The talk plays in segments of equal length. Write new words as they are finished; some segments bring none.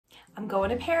going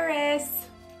to Paris.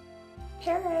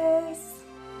 Paris.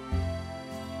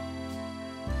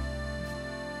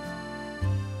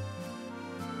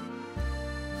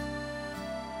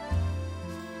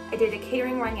 I did a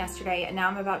catering run yesterday and now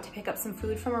I'm about to pick up some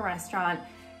food from a restaurant.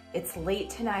 It's late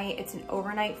tonight, it's an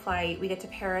overnight flight. We get to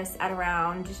Paris at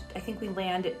around, I think we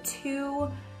land at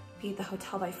 2, be at the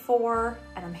hotel by 4,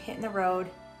 and I'm hitting the road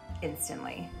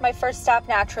instantly. My first stop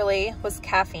naturally was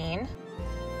caffeine.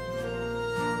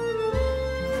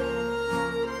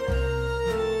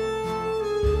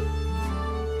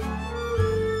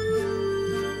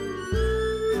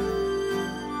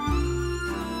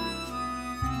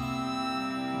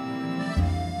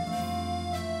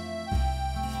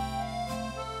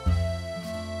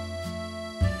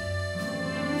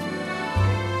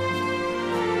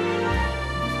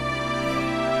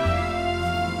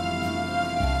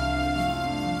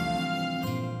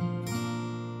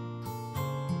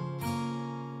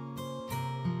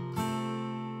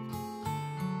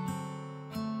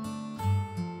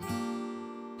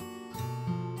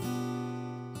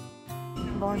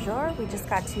 Bonjour, we just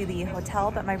got to the hotel,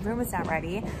 but my room is not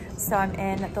ready. So I'm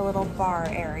in the little bar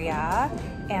area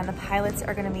and the pilots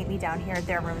are gonna meet me down here.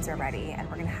 Their rooms are ready and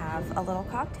we're gonna have a little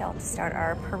cocktail to start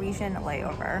our Parisian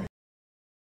layover.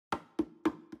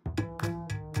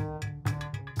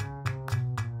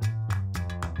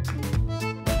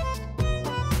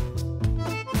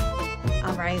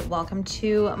 All right, welcome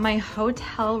to my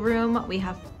hotel room. We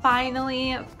have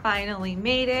finally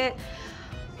made it.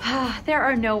 There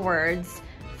are no words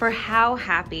for how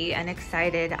happy and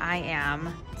excited I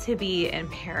am to be in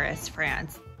Paris,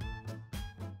 France.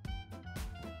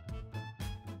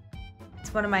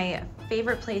 It's one of my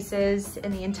favorite places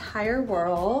in the entire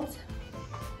world.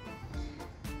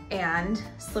 And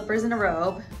slippers and a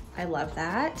robe, I love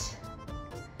that.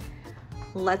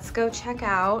 Let's go check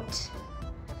out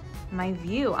my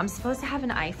view. I'm supposed to have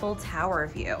an Eiffel Tower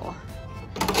view.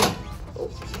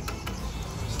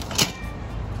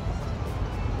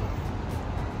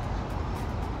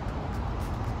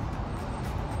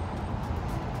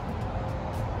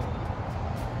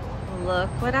 Look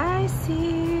what I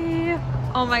see.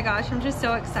 Oh my gosh, I'm just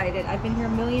so excited. I've been here a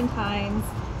million times.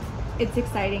 It's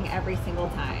exciting every single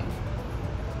time.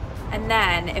 And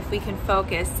then if we can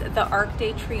focus, the Arc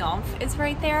de Triomphe is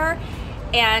right there.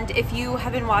 And if you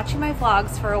have been watching my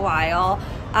vlogs for a while,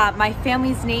 my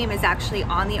family's name is actually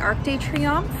on the Arc de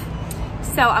Triomphe.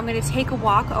 So I'm gonna take a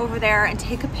walk over there and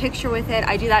take a picture with it.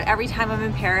 I do that every time I'm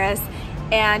in Paris,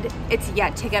 and it's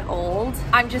yet to get old.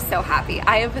 I'm just so happy.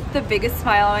 I have the biggest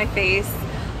smile on my face.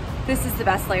 This is the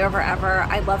best layover ever.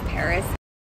 I love Paris.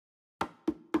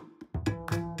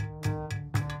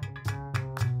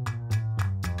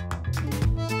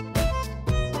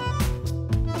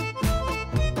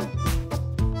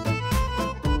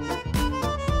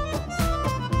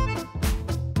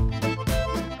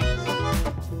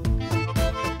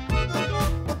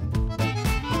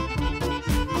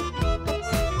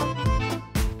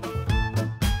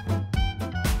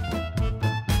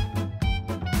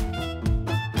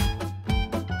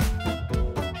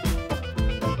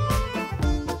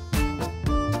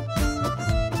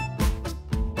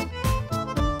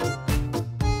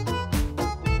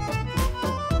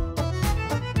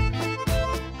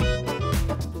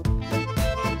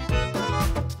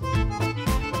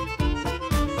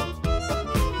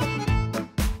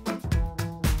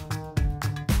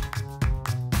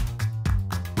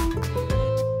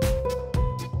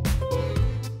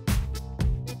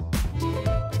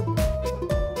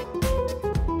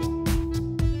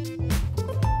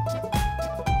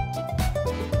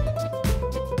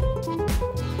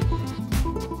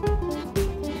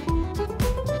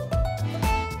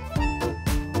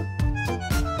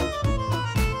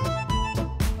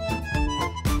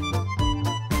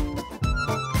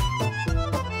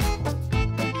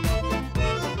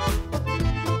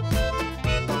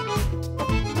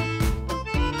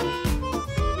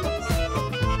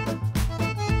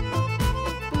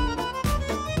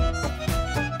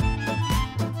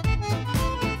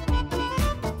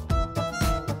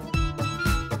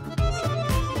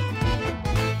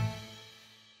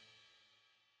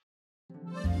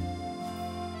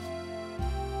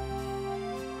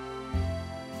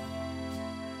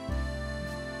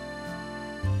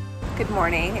 Good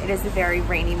morning. It is a very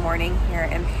rainy morning here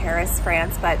in Paris,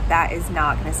 France, but that is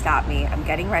not going to stop me. I'm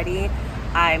getting ready.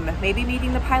 I'm maybe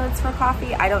meeting the pilots for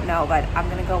coffee. I don't know, but I'm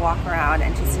going to go walk around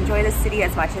and just enjoy the city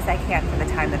as much as I can for the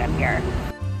time that I'm here.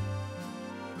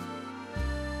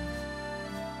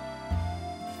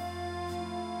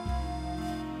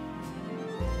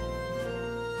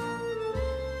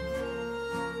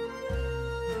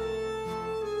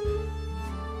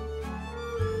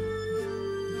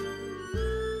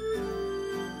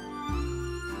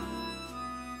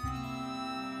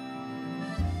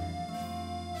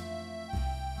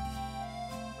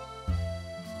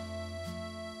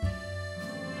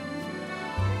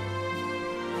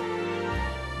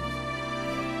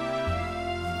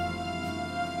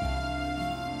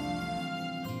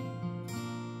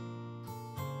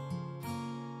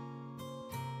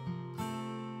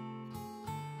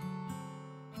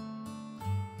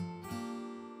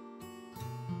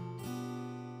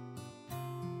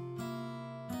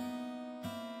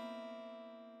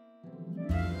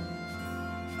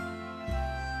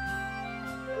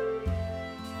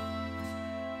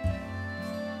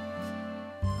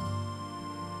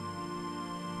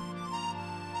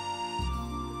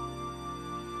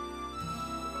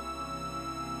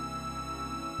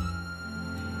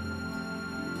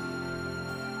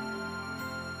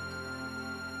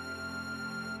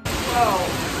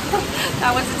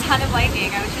 That was a ton of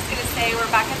lightning. I was just gonna say we're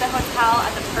back at the hotel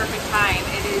at the perfect time.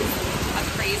 It is a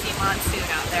crazy monsoon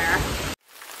out there.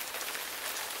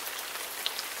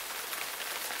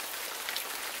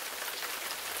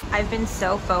 I've been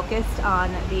so focused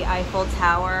on the Eiffel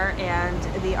Tower and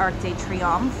the Arc de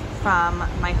Triomphe from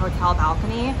my hotel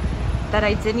balcony that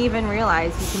I didn't even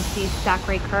realize you can see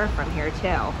Sacré-Cœur from here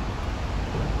too.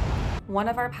 One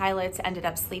of our pilots ended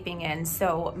up sleeping in,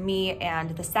 so me and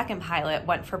the second pilot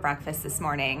went for breakfast this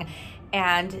morning.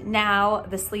 And now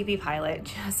the sleepy pilot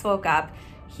just woke up.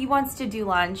 He wants to do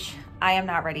lunch. I am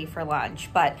not ready for lunch,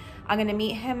 but I'm gonna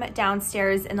meet him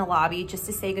downstairs in the lobby just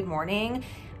to say good morning.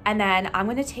 And then I'm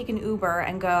gonna take an Uber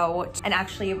and go, and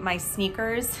actually my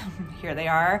sneakers, here they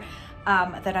are,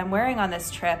 that I'm wearing on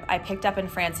this trip, I picked up in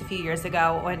France a few years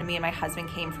ago when me and my husband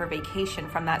came for vacation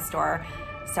from that store.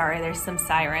 Sorry, there's some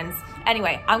sirens.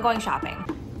 Anyway, I'm going shopping.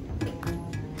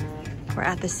 We're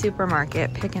at the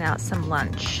supermarket picking out some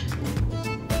lunch.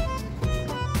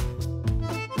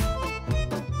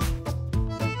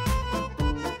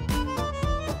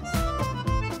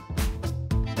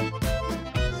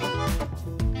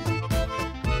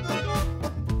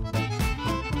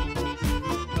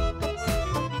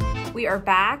 We are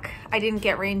back. I didn't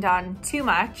get rained on too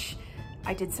much.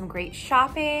 I did some great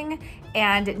shopping,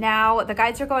 and now the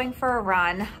guys are going for a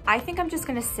run. I think I'm just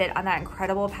gonna sit on that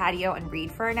incredible patio and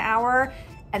read for an hour,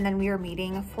 and then we are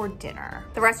meeting for dinner.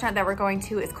 The restaurant that we're going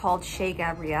to is called Chez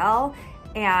Gabriel,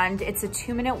 and it's a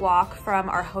 2-minute walk from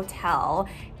our hotel.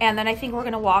 And then I think we're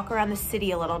gonna walk around the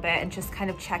city a little bit and just kind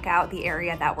of check out the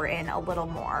area that we're in a little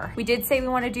more. We did say we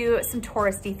wanna do some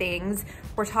touristy things.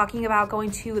 We're talking about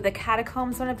going to the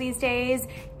catacombs one of these days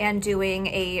and doing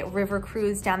a river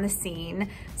cruise down the Seine.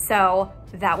 So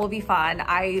that will be fun.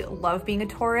 I love being a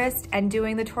tourist and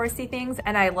doing the touristy things,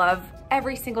 and I love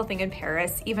every single thing in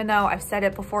Paris. Even though I've said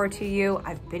it before to you,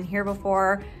 I've been here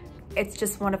before. It's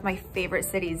just one of my favorite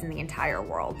cities in the entire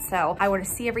world. So I want to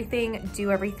see everything,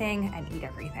 do everything, and eat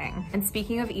everything. And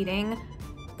speaking of eating,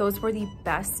 those were the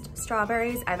best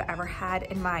strawberries I've ever had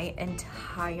in my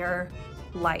entire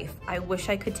life. I wish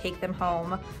I could take them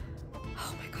home.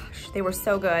 Oh my gosh, they were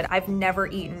so good. I've never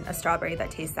eaten a strawberry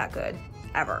that tastes that good,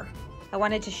 ever. I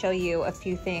wanted to show you a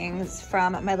few things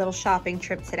from my little shopping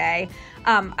trip today.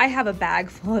 I have a bag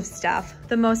full of stuff.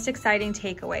 The most exciting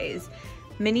takeaways.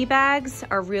 Mini bags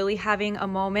are really having a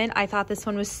moment. I thought this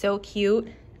one was so cute,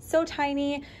 so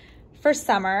tiny for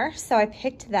summer, so I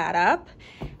picked that up.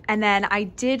 And then I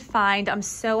did find, I'm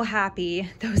so happy,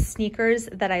 those sneakers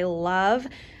that I love.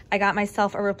 I got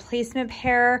myself a replacement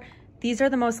pair. These are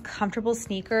the most comfortable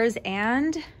sneakers,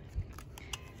 and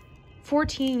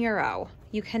 14 euro.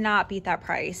 You cannot beat that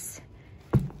price.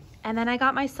 And then I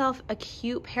got myself a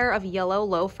cute pair of yellow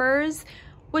loafers,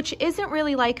 which isn't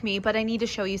really like me, but I need to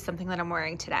show you something that I'm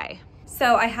wearing today.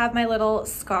 So I have my little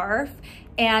scarf,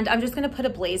 and I'm just gonna put a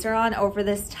blazer on over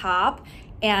this top,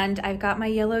 and I've got my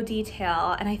yellow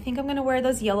detail, and I think I'm gonna wear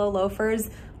those yellow loafers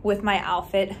with my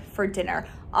outfit for dinner.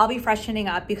 I'll be freshening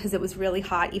up because it was really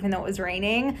hot even though it was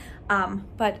raining,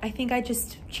 but I think I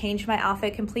just changed my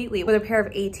outfit completely with a pair of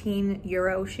 18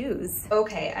 euro shoes.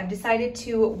 Okay, I've decided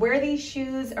to wear these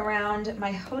shoes around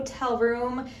my hotel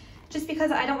room just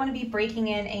because I don't want to be breaking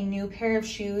in a new pair of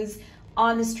shoes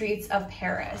on the streets of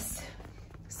Paris.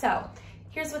 So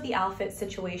here's what the outfit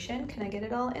situation, can I get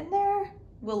it all in there,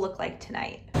 will look like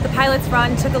tonight. The pilot's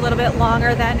run took a little bit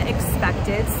longer than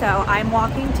expected, so I'm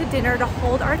walking to dinner to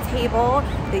hold our table.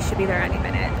 They should be there any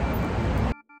minute.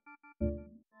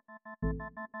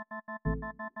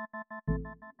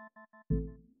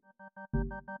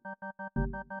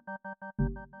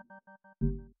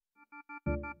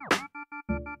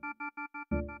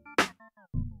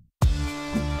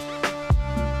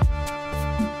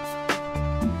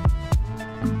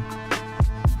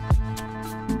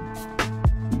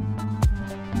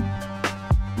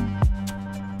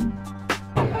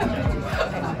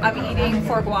 I'm eating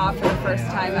foie gras for the first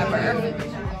time ever.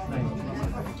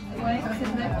 Why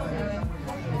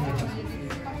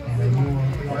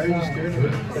are you scared of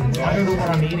it? I don't know what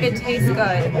I'm eating. It tastes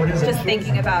good, just it?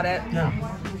 thinking about it. Yeah.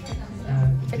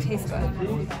 It tastes good.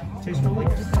 It tastes really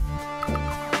good.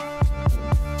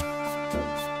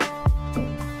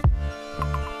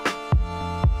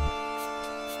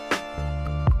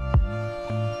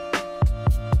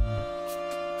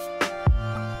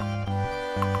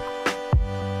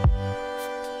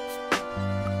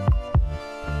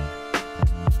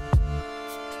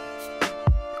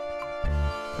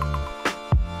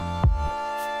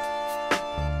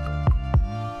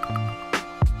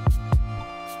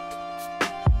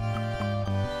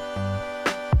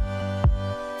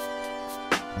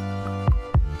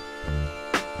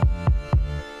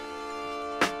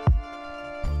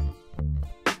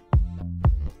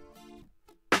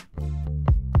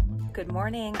 Good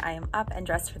morning. I am up and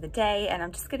dressed for the day and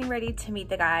I'm just getting ready to meet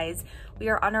the guys. We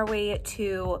are on our way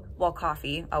to, well,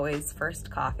 coffee, always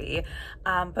first coffee,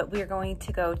 but we are going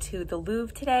to go to the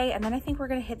Louvre today and then I think we're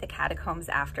gonna hit the catacombs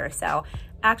after. So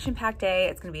action-packed day,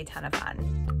 it's gonna be a ton of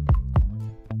fun.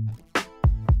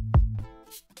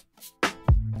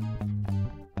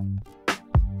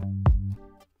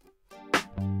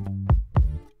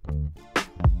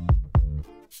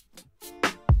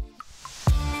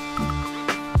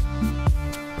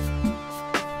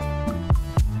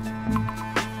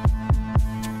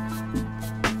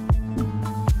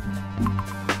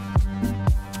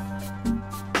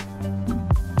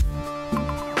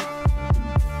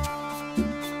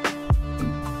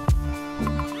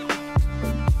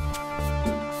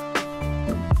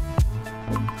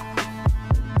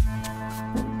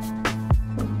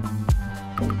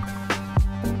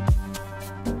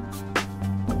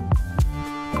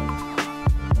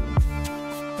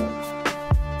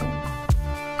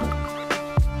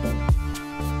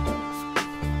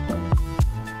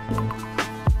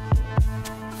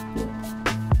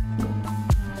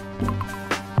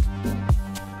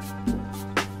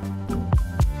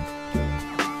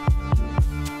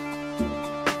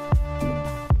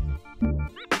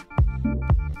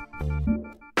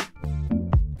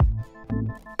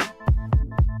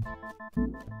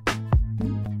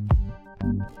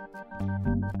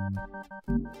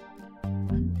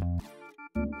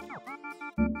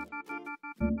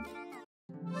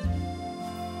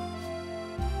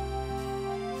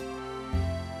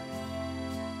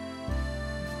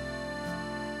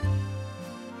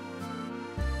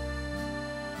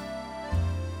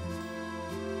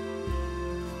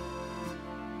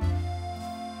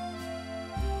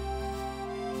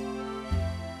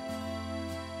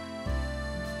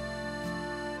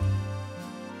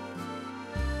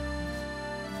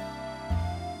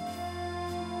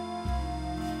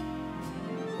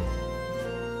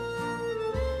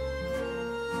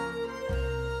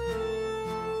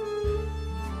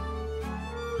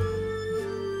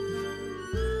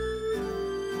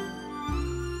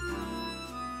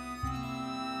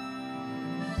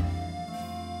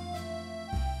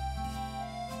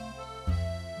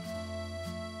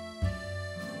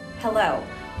 Hello,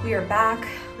 we are back.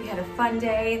 We had a fun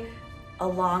day, a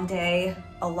long day,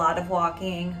 a lot of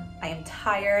walking. I am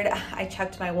tired. I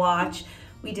checked my watch.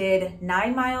 We did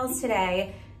 9 miles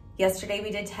today. Yesterday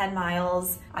we did 10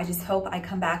 miles. I just hope I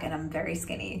come back and I'm very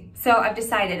skinny. So I've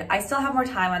decided I still have more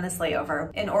time on this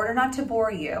layover. In order not to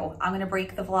bore you, I'm gonna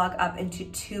break the vlog up into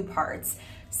 2 parts.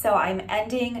 So I'm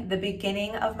ending the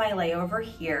beginning of my layover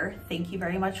here. Thank you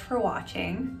very much for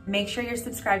watching. Make sure you're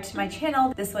subscribed to my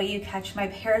channel. This way you catch my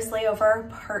Paris layover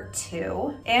part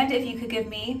 2. And if you could give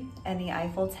me and the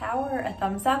Eiffel Tower a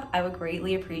thumbs up, I would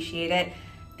greatly appreciate it.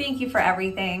 Thank you for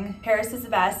everything. Paris is the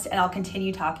best and I'll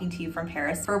continue talking to you from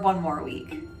Paris for 1 more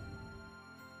week.